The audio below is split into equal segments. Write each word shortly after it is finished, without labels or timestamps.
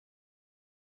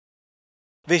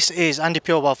This is Andi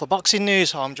Purewal for Boxing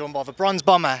News. I'm joined by the bronze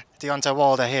bomber, Deontay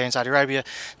Wilder, here in Saudi Arabia.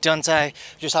 Deontay,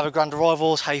 just have a grand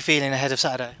arrivals. How are you feeling ahead of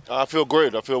Saturday? I feel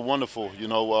great. I feel wonderful. You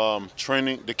know,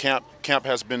 training, the camp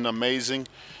has been amazing.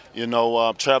 You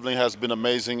know, traveling has been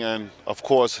amazing, and of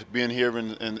course, being here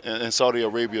in Saudi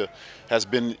Arabia has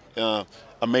been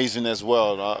amazing as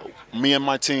well. Me and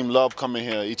my team love coming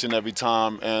here each and every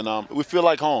time, and we feel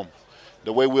like home.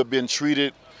 The way we're being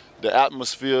treated, the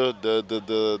atmosphere,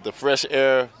 the fresh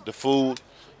air, the food,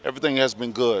 everything has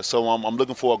been good. So I'm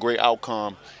looking for a great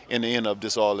outcome in the end of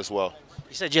this all as well.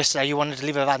 You said yesterday you wanted to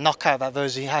deliver that knockout that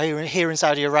those here in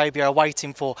Saudi Arabia are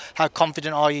waiting for. How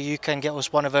confident are you can get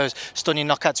us one of those stunning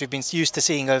knockouts we've been used to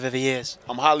seeing over the years?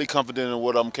 I'm highly confident in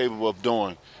what I'm capable of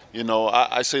doing. You know,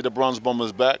 I say the bronze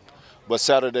bomber's back, but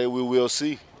Saturday we will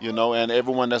see, you know, and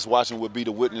everyone that's watching will be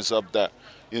the witness of that.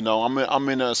 You know, I'm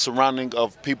in a surrounding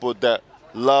of people that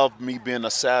love me being a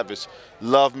savage,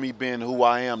 love me being who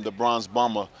I am, the bronze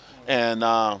bomber. And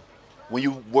when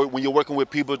you're working with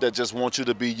people that just want you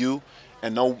to be you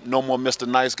and no more Mr.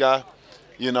 Nice Guy,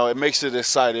 you know, it makes it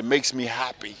exciting. It makes me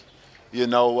happy, you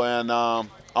know, and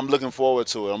I'm looking forward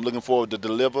to it. I'm looking forward to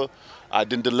deliver. I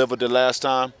didn't deliver the last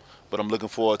time, but I'm looking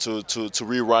forward to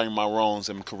rewriting my wrongs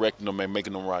and correcting them and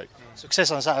making them right.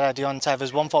 Success on Saturday, Deontay.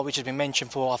 There's one fight which has been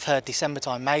mentioned for, I've heard, December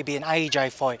time, maybe an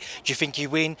AJ fight. Do you think you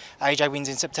win? AJ wins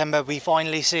in September. We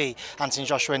finally see Anthony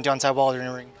Joshua and Deontay Wilder in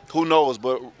the ring. Who knows?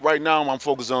 But right now I'm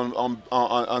focused on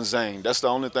Zhang. That's the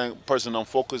only person I'm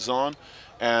focused on,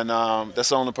 and that's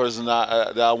the only person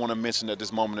that I want to mention at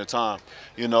this moment in time.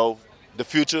 You know, the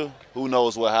future, who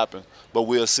knows what happens, but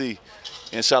we'll see.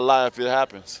 Inshallah, if it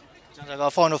happens. I've got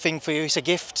a final thing for you. It's a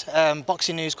gift.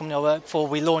 Boxing News company I work for.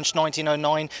 We launched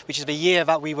 1909, which is the year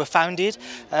that we were founded.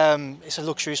 It's a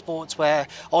luxury sportswear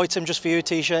item just for you,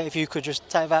 T-shirt. If you could just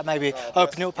take that, maybe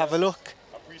open it up, have a look.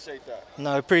 I appreciate that.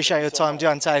 No, appreciate your time,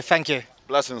 Deontay. Thank you.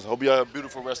 Blessings. Hope you have a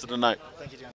beautiful rest of the night.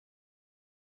 Thank you, Deontay.